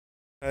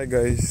Hi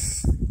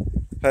guys,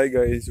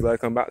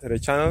 welcome back to the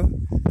channel.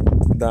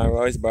 Dan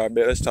Roy's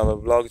Barbados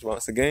travel vlogs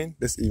once again.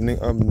 This evening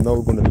I'm now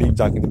going to leave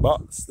Jack in the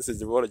Box. This is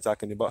the road of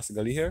Jack in the Box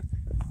gully here.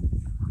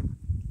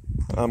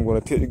 I'm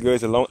going to take you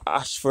guys along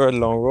Ashford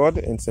Long Road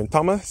in St.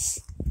 Thomas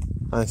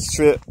and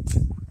straight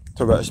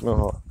to Welchman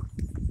Hall.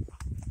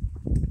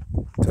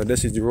 So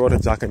this is the road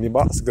of Jack in the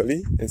Box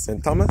gully in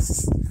St.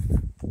 Thomas.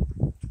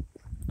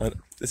 And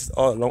this is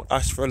all along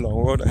Ashford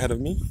Long Road ahead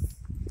of me.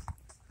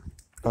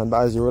 And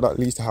that is the road that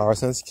leads to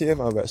Harrison's Cave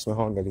and Welchman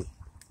Hall gully.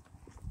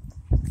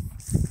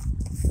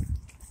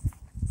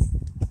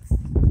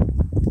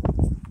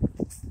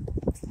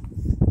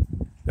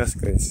 Yes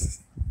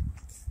guys,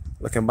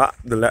 looking back,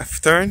 the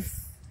left turn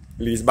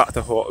leads back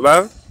to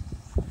Hotwell.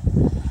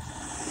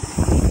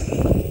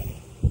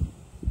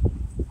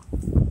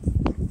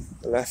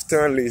 The left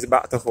turn leads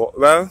back to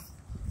Hotwell,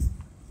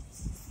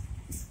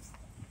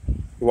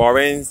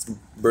 Warrens,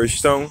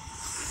 Bridgetown,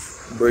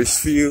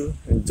 Bridgefield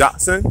and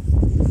Jackson.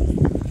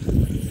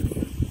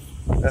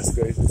 Yes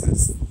guys, this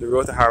is the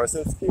road to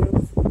Harrison's Cave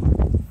and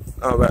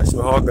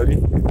Welchman Hall gully.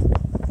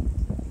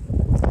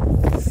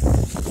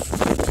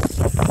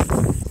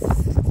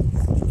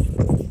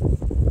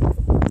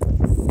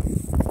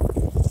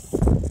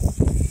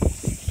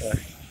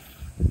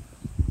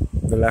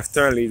 The left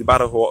turn leads back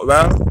to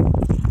Hotwell,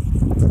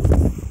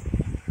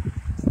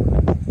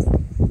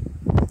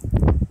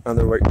 and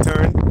the right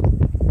turn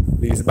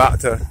leads back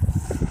to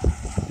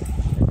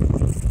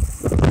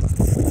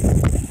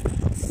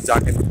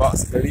Jack in the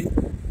Box gully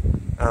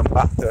and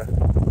back to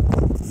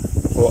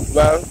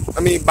Hotwell.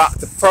 Back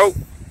to Prout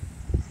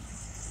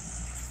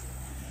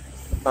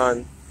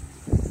and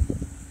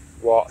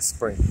Walt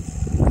Spring.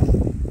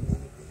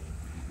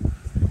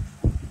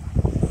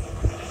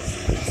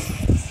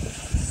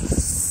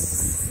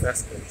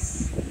 That's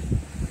nice.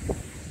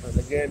 And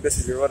again, this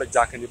is the road of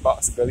Jack in the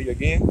Box gully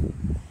again.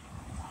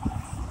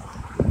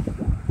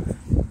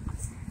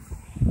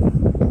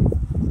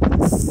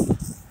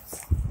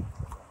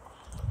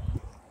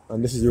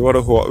 And this is the road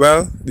of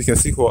Hotwell. You can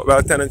see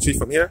Hotwell tenantry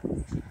from here.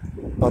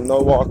 I'm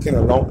now walking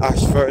along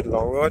Ashford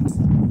Long Road.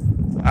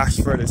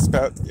 Ashford is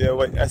spelled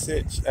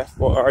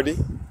A-Y-S-H-F-O-R-D.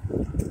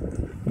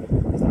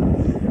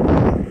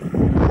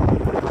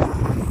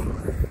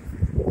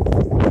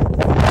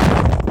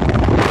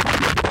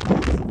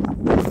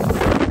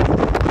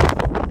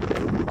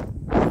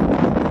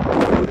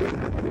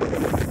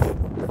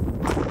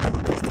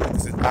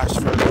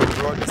 Ashford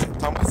Road in St.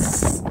 Thomas.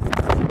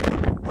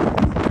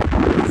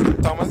 St.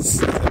 Thomas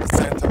is in the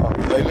center of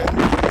the island.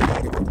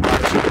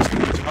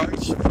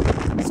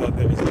 So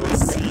there is no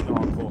sea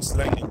nor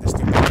coastline in this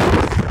district.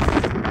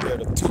 There are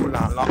the two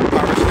landlocked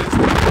parishes.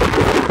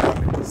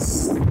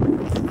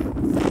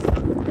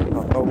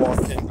 I'm now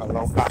walking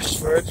along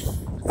Ashford.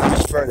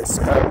 Ashford is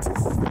spelled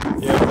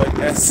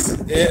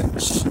A-Y-S-H-F-O-R-D.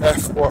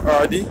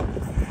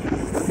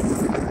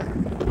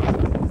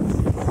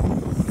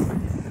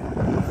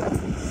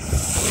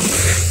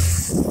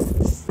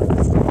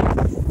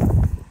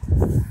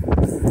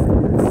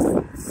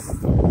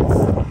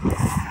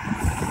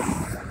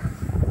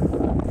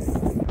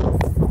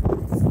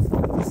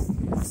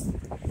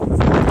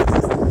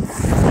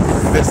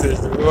 This is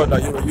the road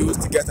that you will use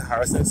to get to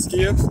Harrison's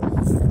Cave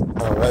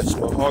and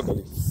Welchman Hall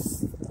gully.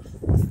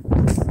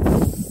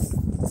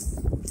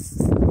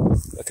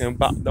 Looking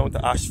back down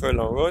to Ashford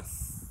Long Road,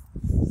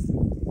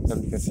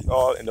 and you can see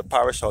all in the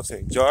parish of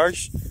St.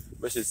 George,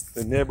 which is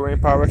the neighboring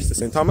parish to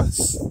St.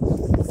 Thomas.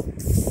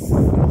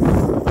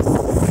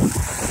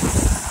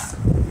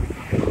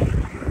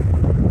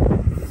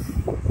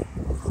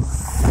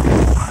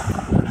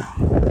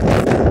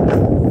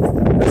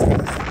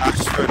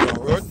 Ashford Long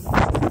Road.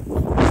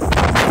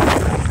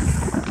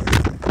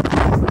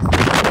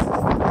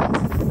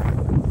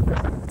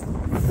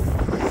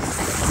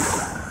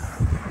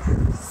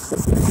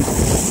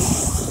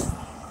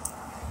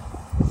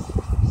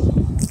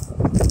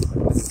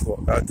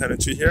 Hotwell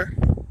tenantry here,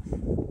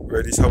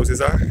 where these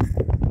houses are.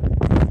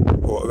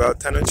 Hotwell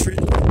tenantry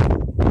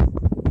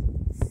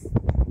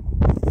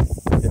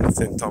in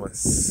St.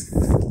 Thomas.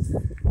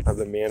 And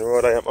the main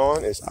road I am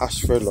on is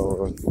Ashford Long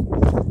Road.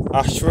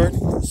 Ashford,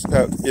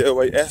 spelled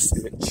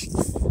A-Y-S-H-F-O-R-D.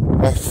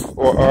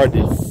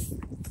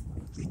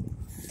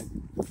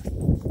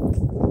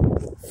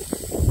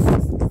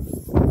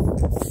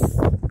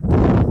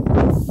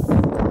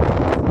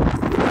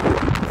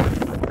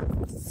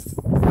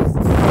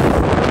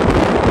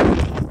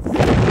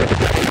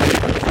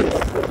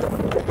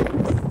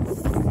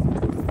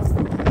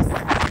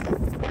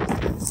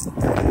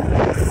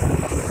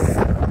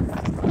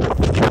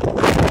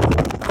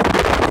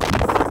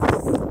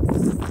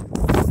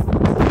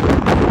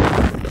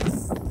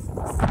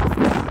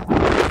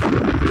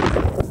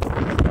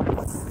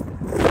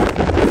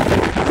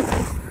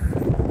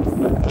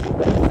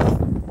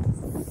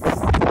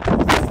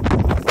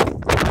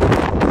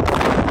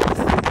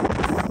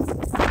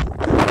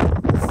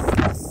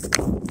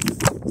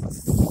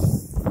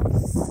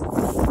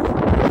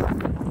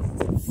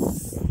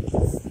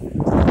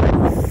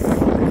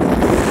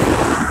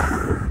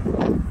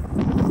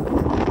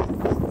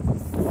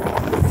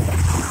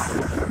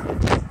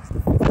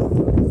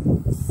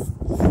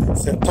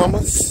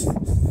 Thomas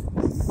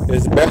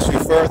is best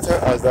referred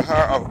to as the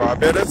heart of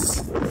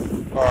Barbados,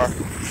 or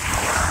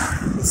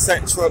the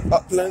central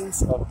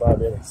uplands of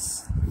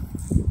Barbados.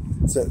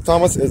 St.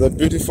 Thomas is a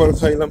beautiful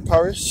highland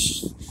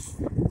parish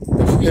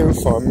with hill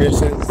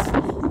formations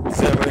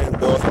resembling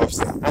those of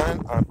St.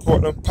 Anne and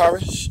Portland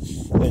Parish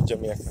in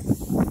Jamaica.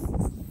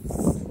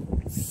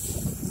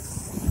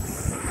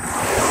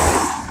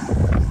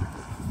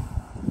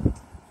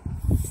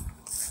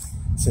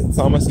 St.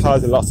 Thomas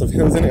has lots of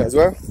hills in it as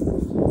well.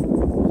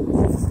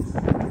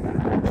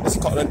 In the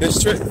Scotland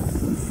district.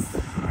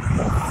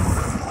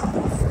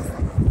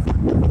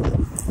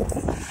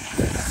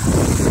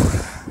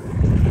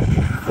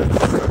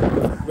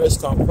 Which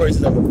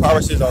comprises of the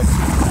parishes of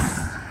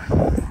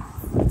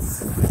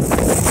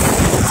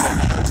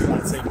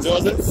St.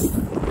 Joseph,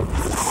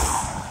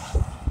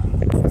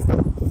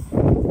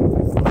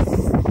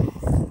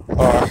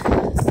 or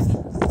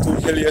two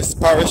hilliest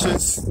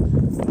parishes.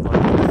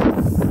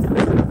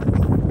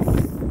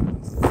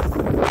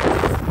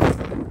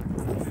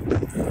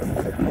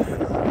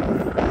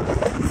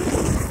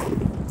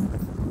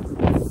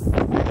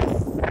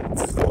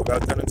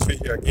 Tenantry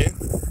here again.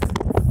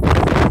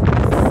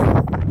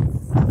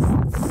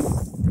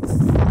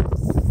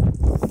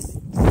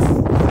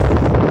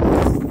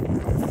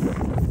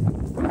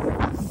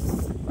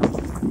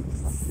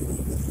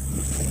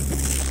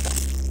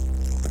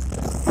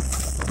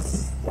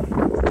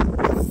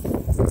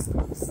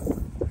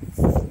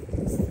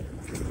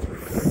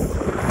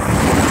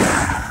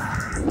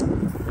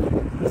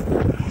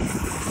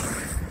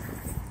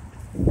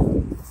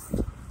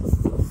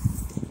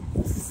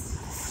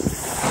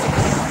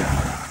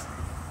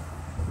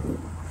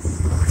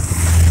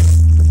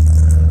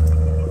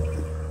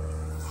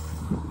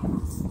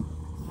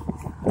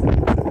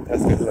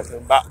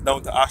 Looking back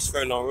down to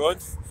Ashford Long Road,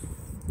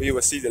 where you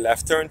will see the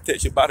left turn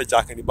takes you back to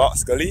Jack in the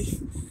Box Gully,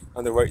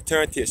 and the right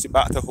turn takes you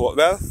back to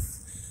Hopewell.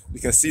 You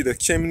can see the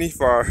chimney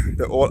for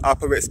the old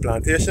Appleways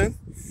plantation,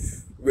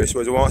 which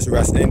was once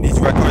West Indies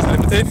Records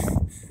Limited,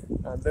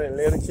 and then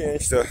later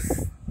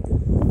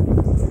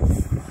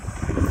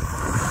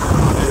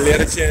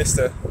changed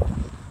to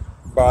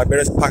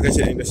Barbados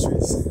Packaging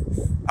Industries.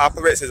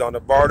 Appleways is on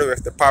the border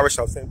with the parish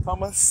of St.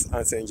 Thomas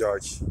and St.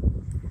 George.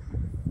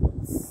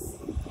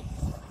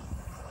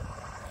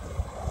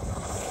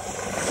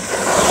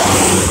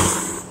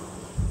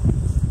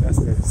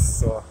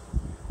 So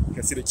you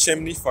can see the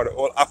chimney for the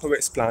old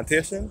Appleways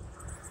plantation,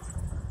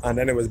 and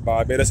then it was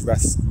Barbados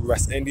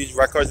West Indies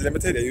Records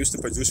Limited. They used to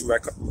produce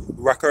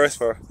records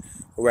for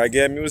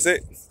reggae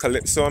music,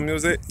 calypso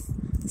music,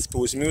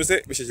 spooge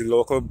music, which is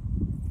local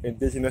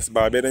indigenous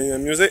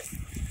Barbadian music,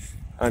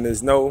 and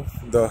is now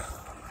the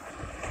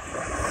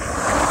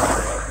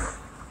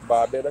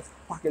Barbados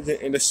Packaging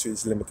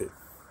Industries Limited.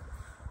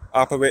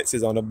 Appleways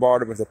is on the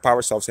border with the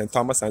parish of St.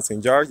 Thomas and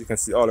St. George. You can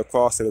see all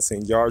across to the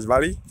St. George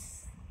Valley,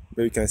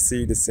 where you can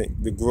see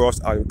the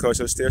Gross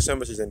Agricultural Station,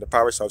 which is in the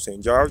parish of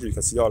St. George. You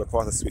can see all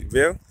across the Sweet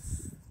Vale.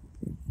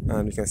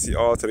 And you can see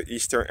all to the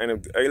eastern end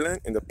of the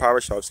island in the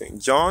parish of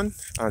St. John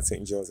and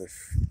St. Joseph.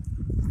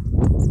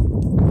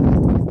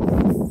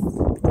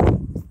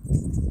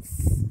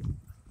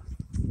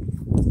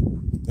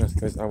 Yes,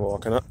 guys, I'm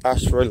walking up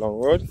Ashford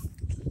Long Road.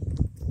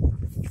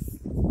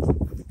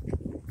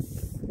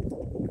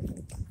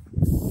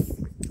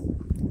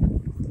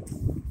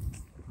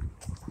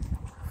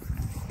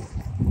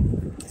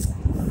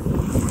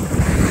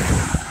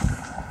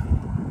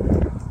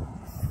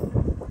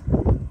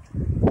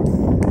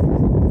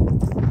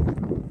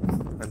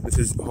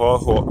 This is all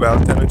Hopewell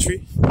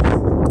Tenantry.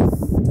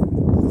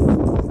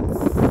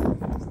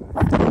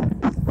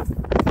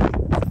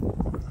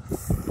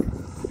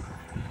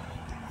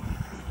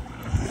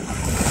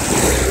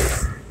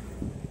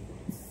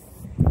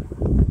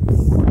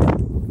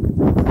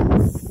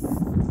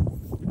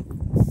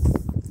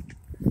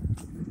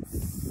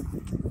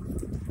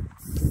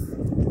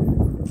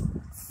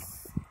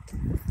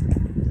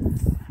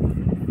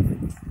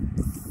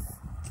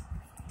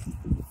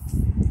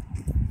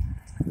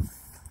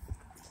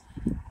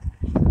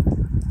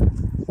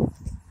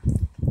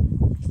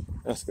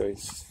 Yes,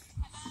 guys.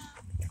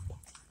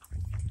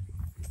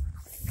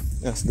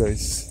 Yes,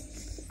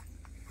 guys.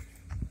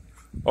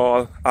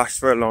 All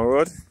Ashford Long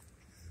Road.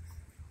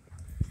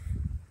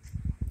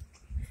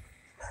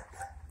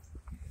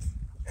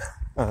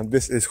 And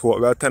this is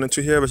Hopewell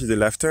Tenantry here, which is the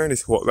left turn. This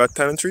is Hopewell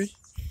Tenantry.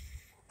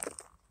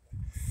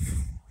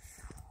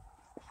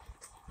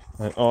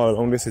 And all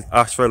along this is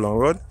Ashford Long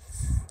Road.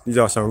 These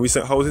are some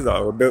recent houses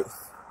that were built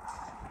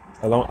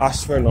along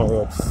Ashford Long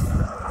Road.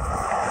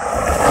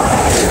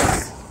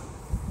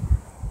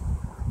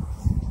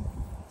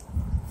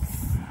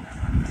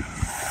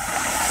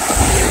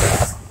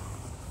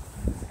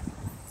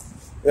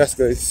 Yes,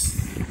 guys.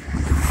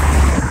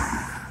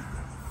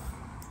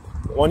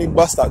 The only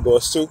bus that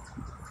goes through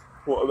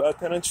Hopewell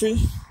Tenantry,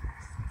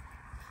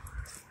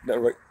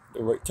 the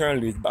right turn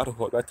leads back to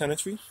Hopewell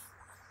Tenantry.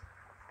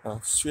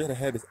 Straight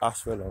ahead is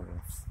Ashford Long Road.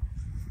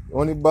 The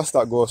only bus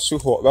that goes through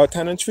Hopewell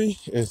Tenantry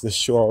is the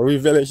Shorey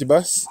Village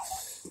bus,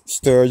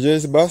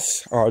 Sturgis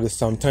bus, or the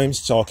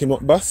sometimes Chalky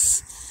Mount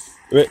bus,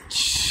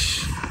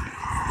 which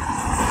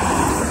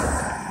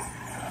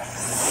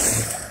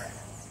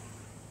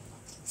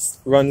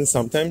runs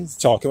sometimes.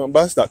 Chalky Mount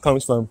bus that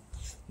comes from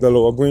the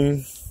Lower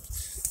Green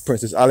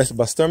Princess Alice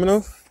bus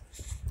terminal.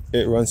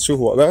 It runs through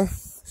Hopewell.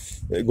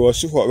 It goes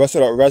through Hopewell so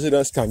that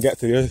residents can get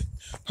to their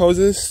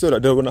houses, so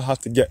that they wouldn't have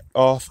to get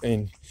off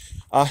in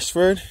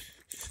Ashford,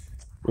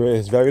 where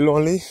it's very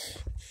lonely,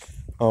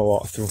 and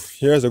walk through.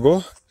 Years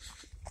ago,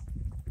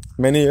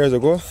 many years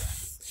ago,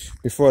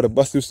 before the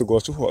bus used to go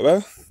through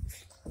Hopewell,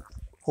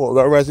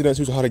 Hopewell residents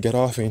used to have to get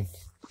off in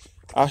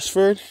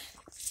Ashford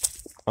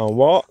and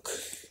walk,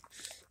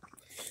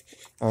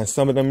 and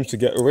some of them used to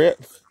get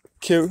raped,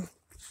 killed,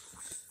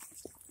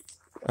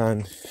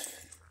 and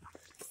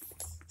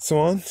so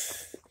on,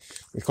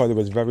 because it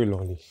was very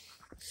lonely.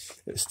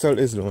 It still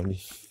is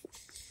lonely.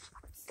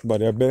 But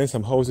they're building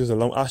some houses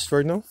along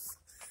Ashford now.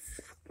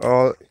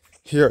 All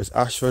here is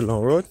Ashford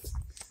Long Road.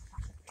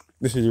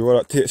 This is the road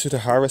that takes you to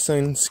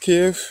Harrison's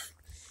Cave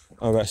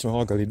and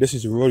Welchman Gully. This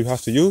is the road you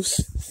have to use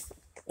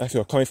if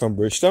you're coming from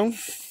Bridgetown.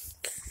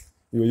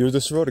 You will use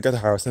this road to get to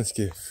Harrison's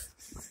Cave.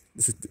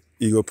 This is the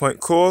Eagle Point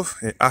Cove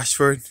in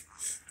Ashford,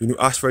 the new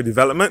Ashford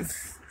development.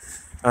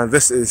 And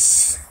this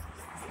is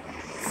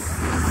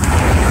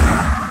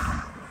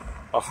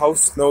a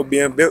house now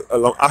being built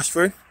along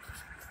Ashford.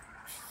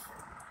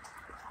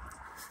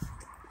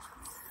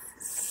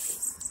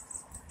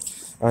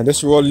 And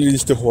this road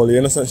leads to Holy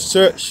Innocents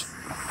Church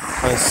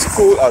and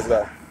school as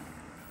well.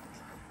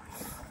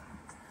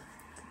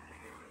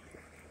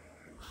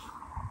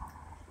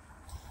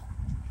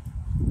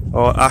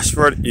 Or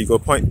Ashford, Eagle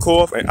Point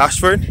Cove in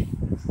Ashford.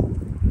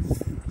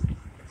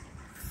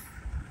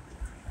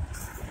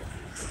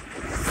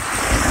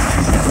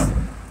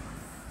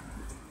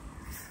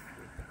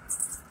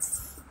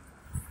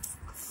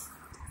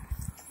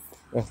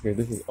 Okay,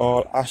 this is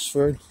all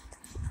Ashford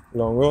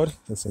Long Road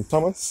in St.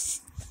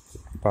 Thomas,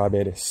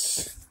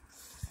 Barbados.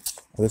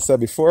 As I said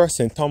before,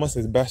 St. Thomas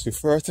is best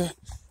referred to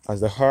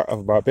as the heart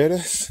of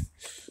Barbados,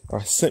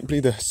 or simply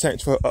the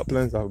central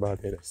uplands of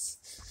Barbados.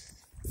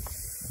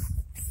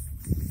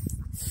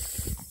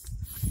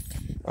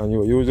 And you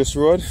will use this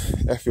road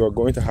if you are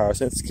going to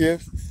Harrison's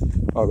Cave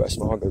or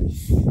Welchman Gully.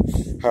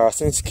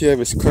 Harrison's Cave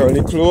is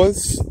currently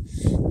closed,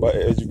 but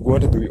it is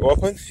going to be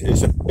reopened.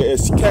 It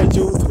is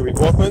scheduled to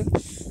reopen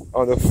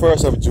on the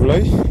 1st of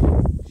July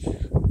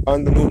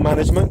under new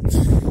management.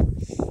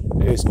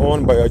 It is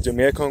owned by a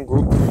Jamaican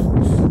group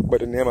by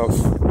the name of,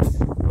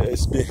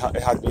 it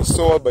has been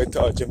sold by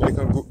a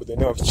Jamaican group by the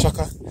name of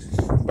Chaka,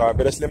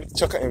 Barbados Limited,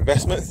 Chaka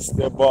Investments.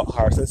 They bought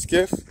Harrison's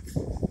Cave, so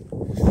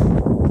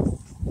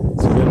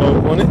they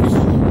now own it.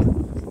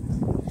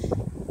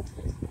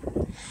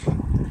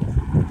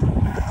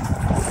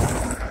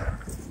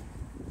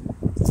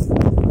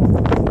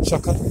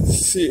 Chaka,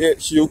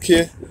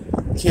 C-H-U-K-K-A.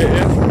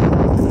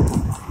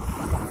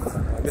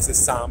 This is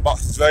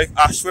Sandbox Drive,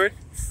 Ashford.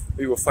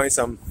 We will find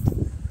some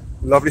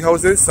lovely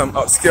houses, some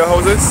upscale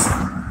houses.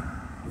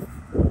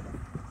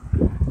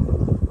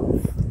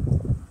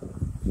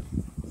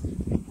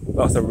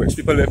 Lots of rich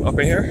people live up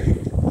in here.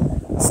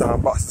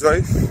 Sandbox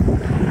Drive,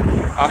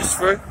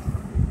 Ashford.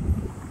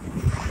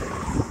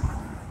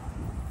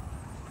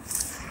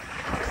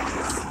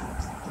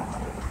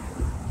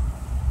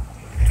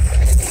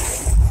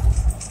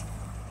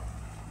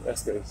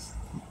 Let's go.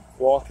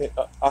 Walking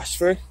up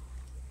Ashford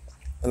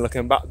and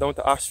looking back down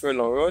to Ashford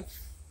Long Road.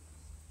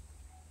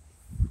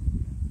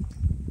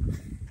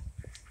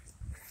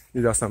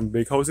 These are some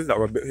big houses that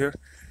were built here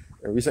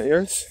in recent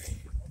years.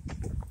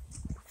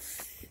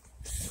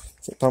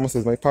 St. Thomas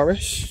is my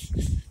parish,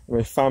 where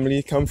my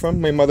family come from.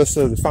 My mother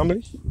serves the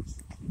family.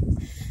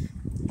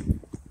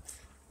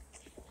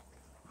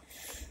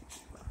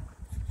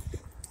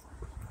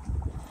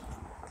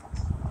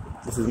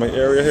 This is my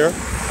area here.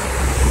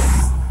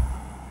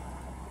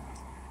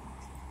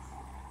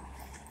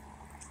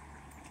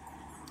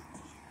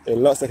 It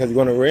looks like it's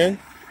going to rain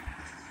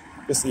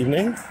this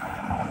evening.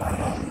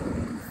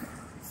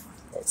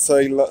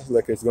 Outside looks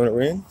like it's going to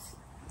rain.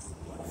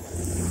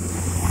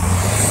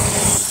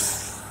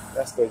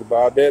 That's good.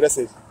 Barbados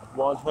is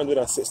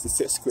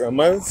 166 square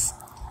miles,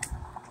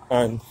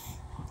 and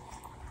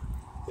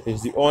it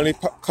is the only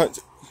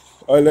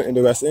island in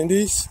the West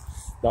Indies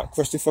that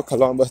Christopher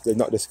Columbus did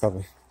not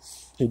discover.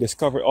 He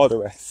discovered all the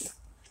rest.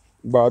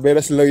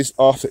 Barbados lies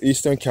off the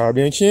eastern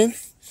Caribbean chain,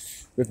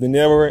 with the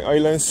neighboring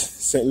islands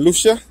St.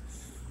 Lucia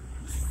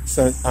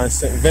and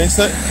St.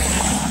 Vincent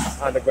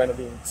and the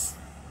Grenadines.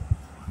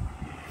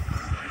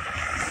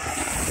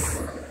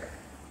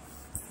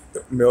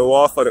 The mill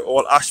wall for the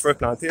old Ashford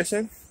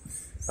plantation,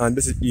 and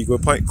this is Eagle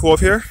Point Cove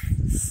here,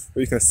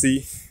 where you can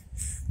see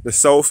the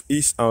south,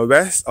 east and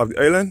west of the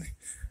island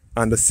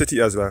and the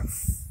city as well.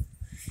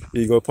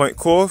 Eagle Point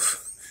Cove,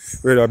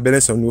 where they are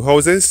building some new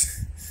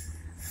houses.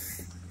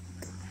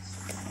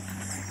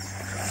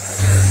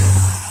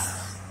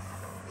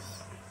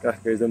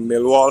 There's the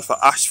mill wall for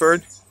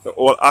Ashford, the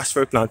old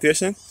Ashford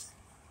plantation.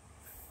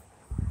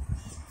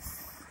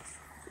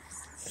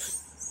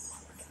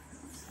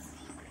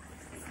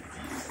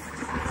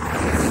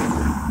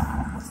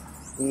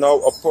 Now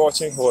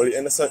approaching Holy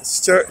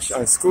Innocents Church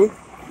and School.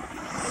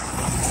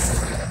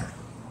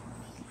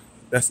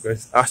 That's good.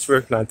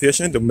 Ashford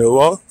Plantation, the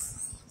Millwall.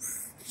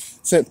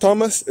 St.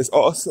 Thomas is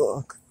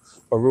also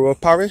a rural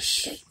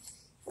parish.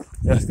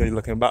 That's good.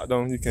 Looking back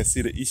down, you can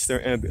see the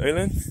eastern end of the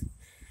island,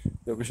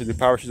 which is the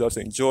parishes of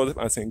St. Joseph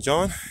and St.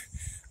 John.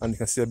 And you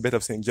can see a bit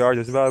of St. George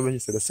as well, which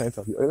is to the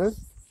center of the island.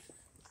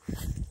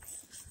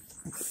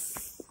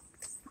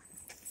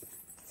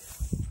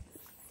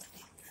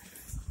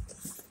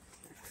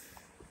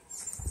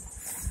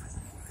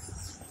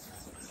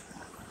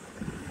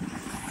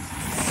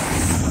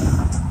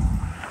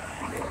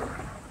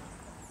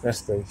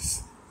 That's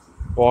nice.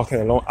 Walking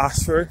along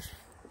Ashford.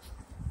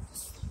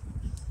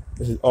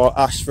 This is all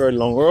Ashford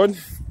Long Road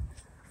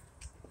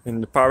in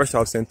the parish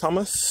of St.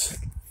 Thomas.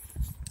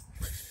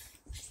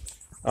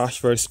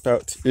 Ashford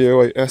spelled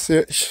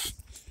A-Y-S-H-F-O-R-D.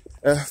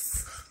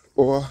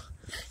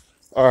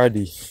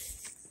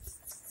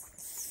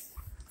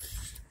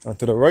 And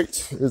to the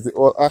right is the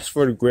old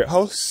Ashford Great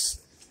House.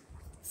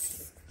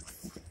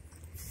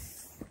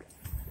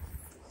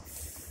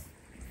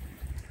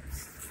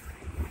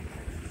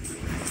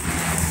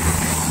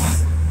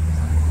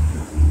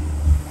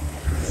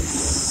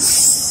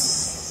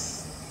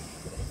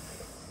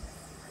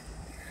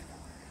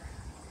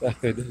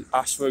 This is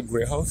Ashford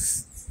Great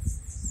House,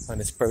 and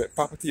it's private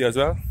property as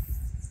well.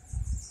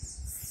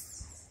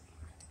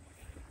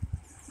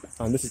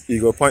 And this is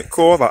Eagle Point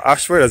Cove at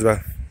Ashford as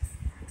well.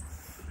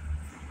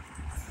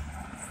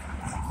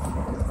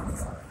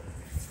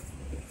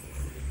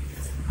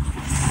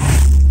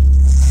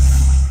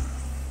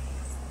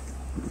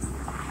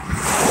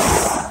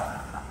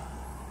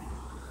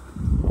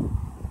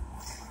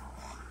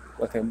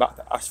 Looking back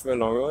to Ashford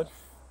Long Road.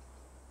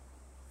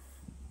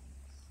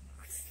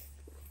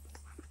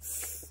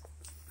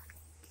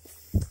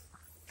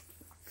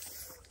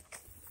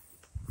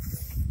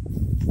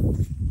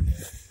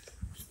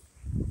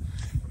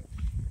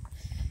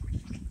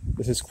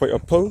 This is quite a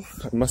pull,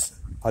 I must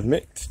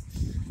admit.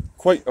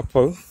 Quite a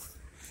pull.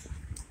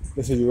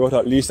 This is the road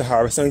that leads to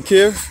Harrison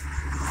Cave,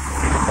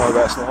 or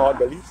Welchman Hard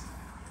Gully,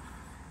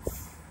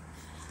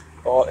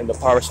 all in the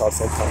parish of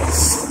St.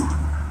 Thomas.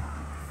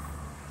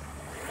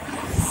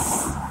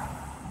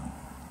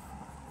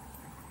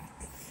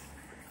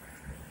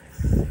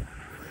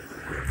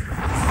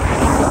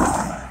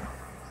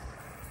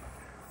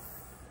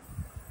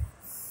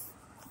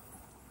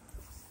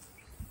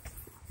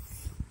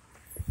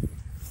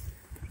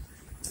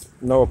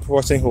 Now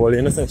approaching Holy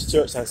Innocents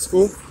Church and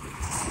School.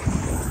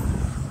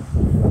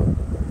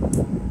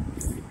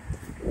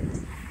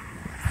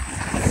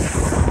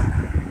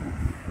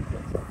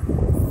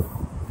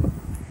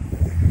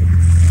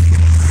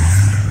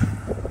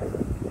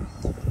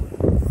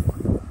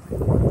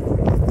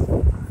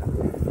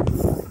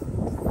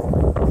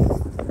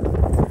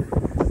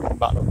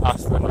 Back to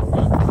Ashford now.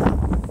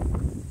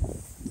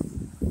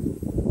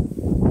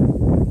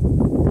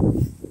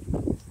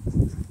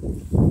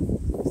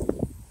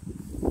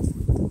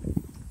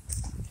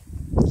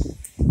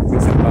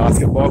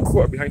 Basketball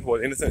court behind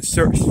Holy Innocents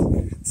Church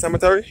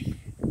Cemetery,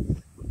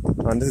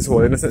 and this is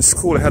Holy Innocents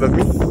School ahead of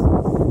me.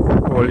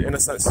 Holy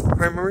Innocents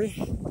Primary.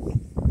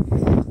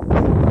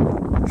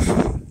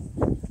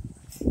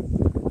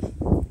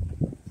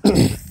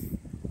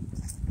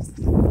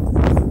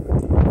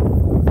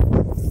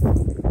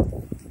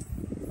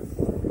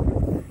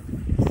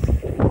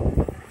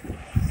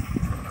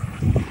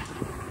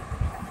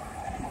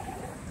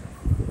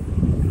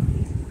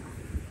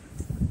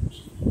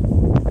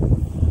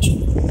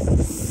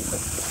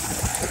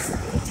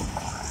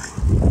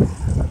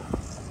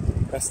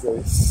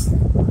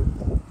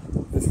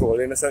 This is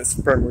Holy Innocents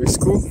Primary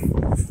School.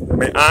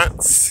 My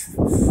aunts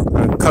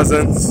and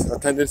cousins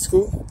attended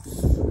school.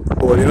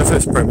 Holy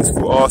Innocents Primary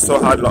School also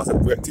had lots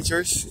of great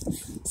teachers,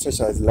 such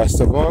as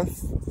Lester Vaughan,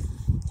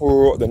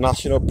 who wrote the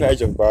National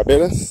Pledge of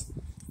Barbados.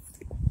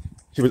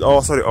 He was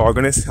also the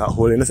organist at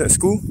Holy Innocents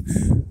School.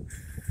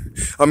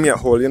 At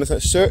Holy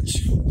Innocents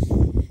Church.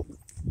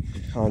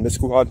 And the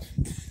school had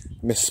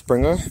Miss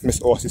Springer, Miss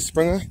Orsi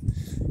Springer,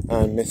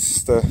 and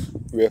Mr.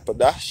 Raper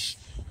Dash.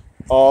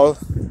 All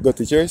good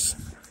teachers.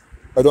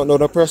 I don't know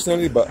them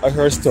personally, but I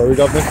heard stories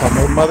of them from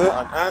my mother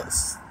and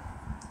aunts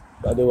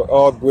that they were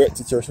all great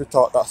teachers who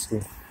taught that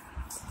school.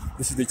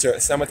 This is the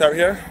church cemetery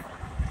here,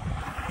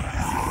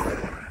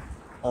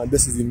 and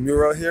this is the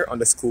mural here on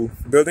the school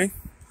building.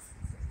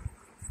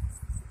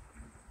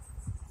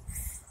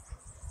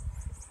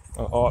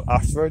 All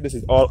Ashford. This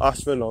is all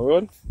Ashford Long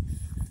Road.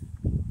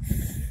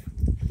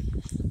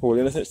 Holy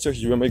Innocents Church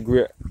is where my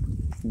great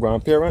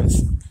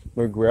grandparents,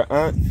 my great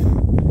aunt,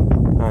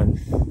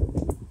 and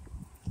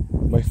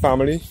my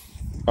family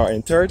are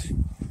interred.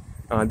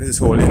 And this is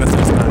Holy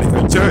Innocents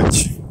Anglican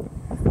Church,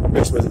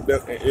 which was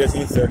built in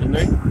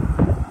 1839.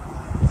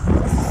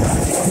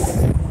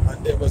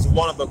 And it was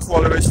one of the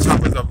Coleridge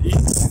chapels of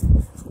East.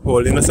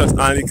 Holy Innocents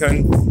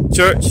Anglican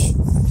Church,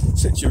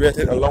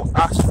 situated along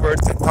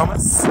Ashford St.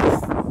 Thomas.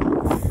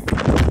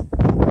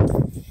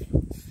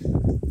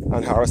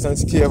 And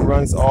Harrison's Cave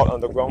runs all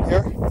underground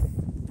here.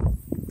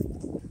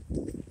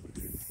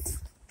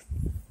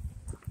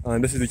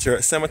 And this is the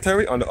church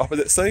cemetery on the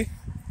opposite side.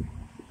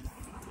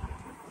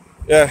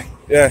 Yeah.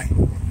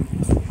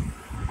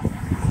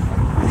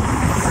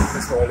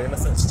 This Holy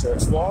Innocents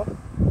Church wall.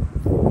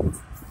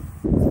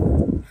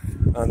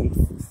 And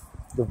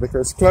the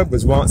Vicar's Club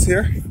was once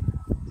here,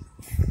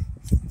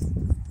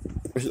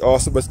 which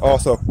was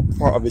also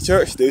part of the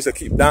church. They used to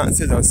keep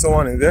dances and so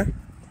on in there.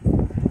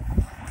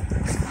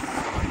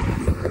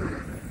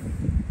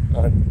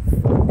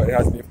 But it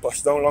has been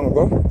pushed down long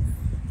ago.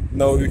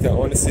 Now you can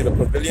only see the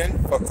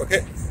pavilion for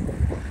cricket.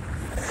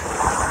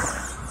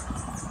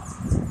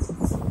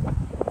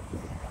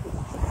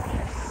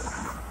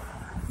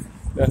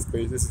 That's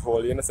great. This is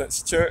Holy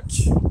Innocents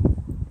Church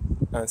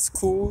and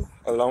School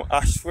along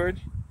Ashford,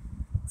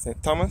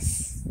 St.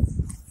 Thomas.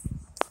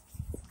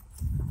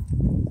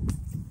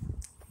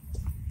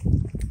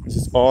 This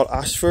is all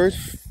Ashford,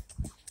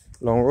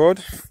 Long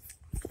Road,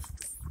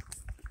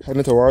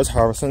 heading towards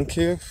Harrison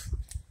Cave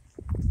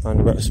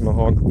and Welchman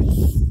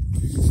Mahogany.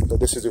 So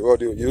this is the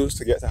road you use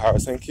to get to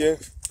Harrison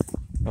Cave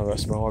and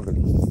Welchman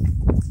Mahogany.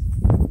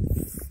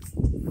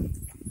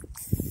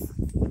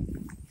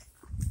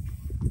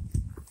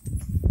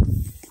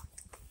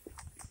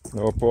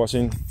 Now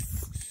approaching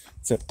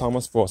St.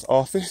 Thomas Post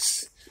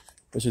Office,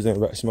 which is in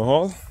Welchman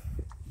Hall.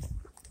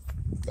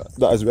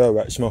 That is where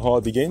Welchman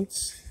Hall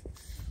begins,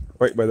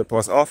 right by the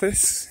post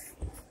office.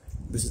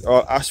 This is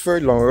all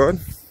Ashford, Long Road.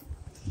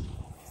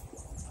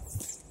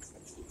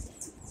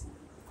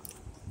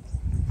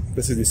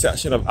 This is the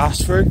section of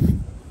Ashford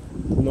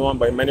known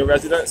by many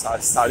residents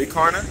as Sally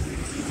Corner.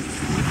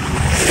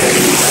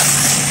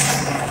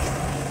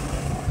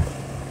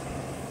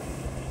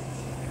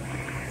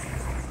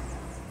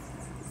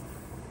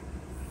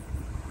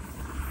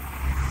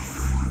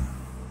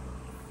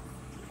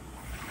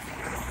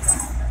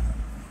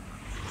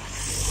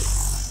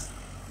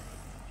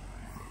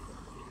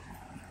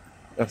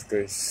 That's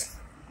Grace.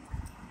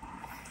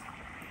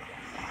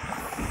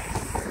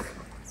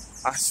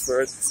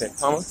 Ashford, St.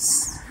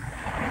 Thomas,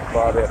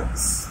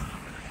 Barbados.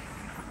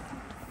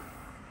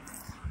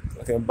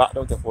 Looking back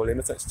down to Holy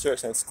Innocents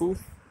Church and School.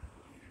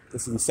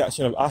 This is the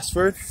section of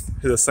Ashford.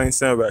 Here's a sign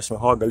saying Welchman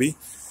Mahogany,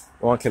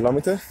 1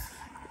 kilometer.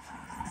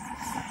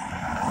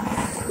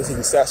 This is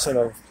the section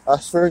of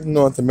Ashford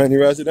known to many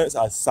residents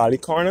as Sally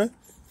Corner.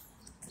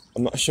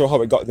 I'm not sure how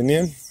it got the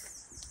name.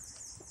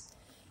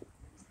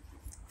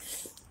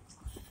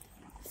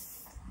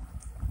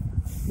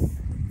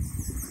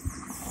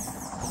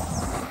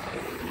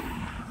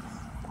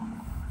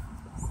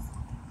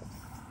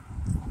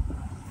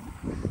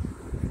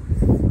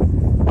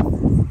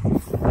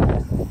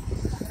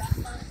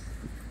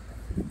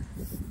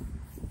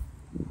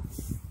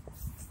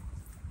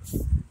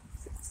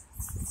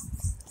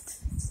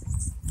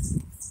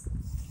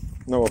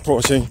 Now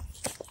approaching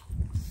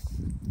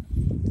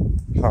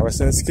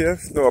Harrison's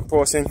Cave. Now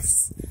approaching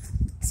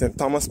St.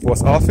 Thomas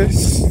Post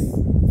Office.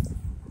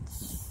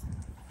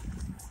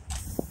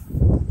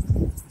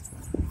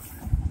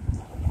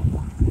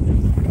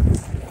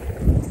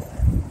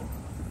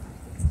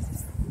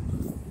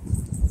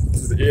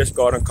 This is the H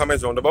Garden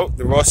Commons roundabout.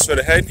 The road straight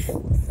ahead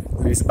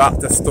leads back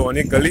to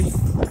Stony Gully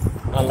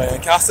and Lion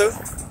Castle,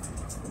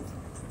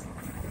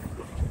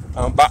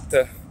 and back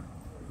to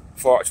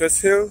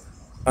Fortress Hill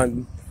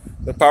and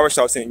the parish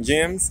of St.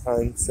 James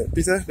and St.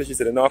 Peter, which is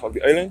to the north of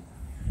the island.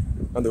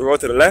 And the road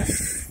to the left,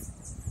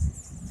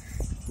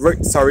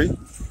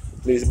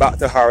 leads back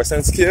to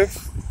Harrison's Cave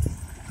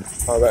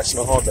and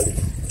Welchman Mahogany.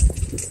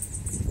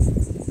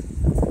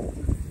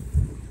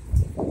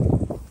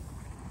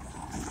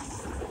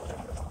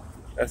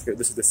 That's good.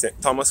 This is the St.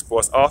 Thomas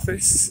Post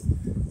Office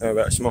and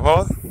Welchman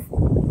Hall.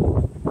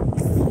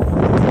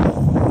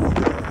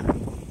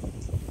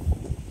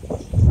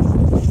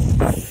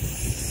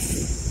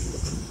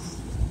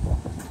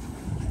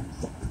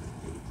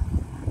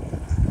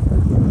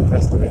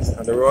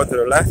 And the road to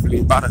the left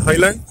leads back to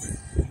Highland.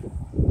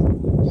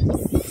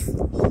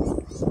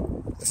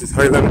 This is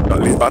Highland, that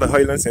leads back to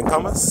Highland St.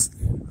 Thomas.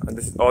 And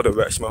this is all the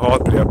Welchman Hall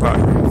player park.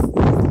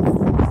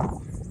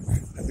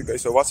 Thank you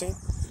guys for watching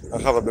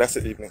and have a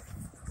blessed evening.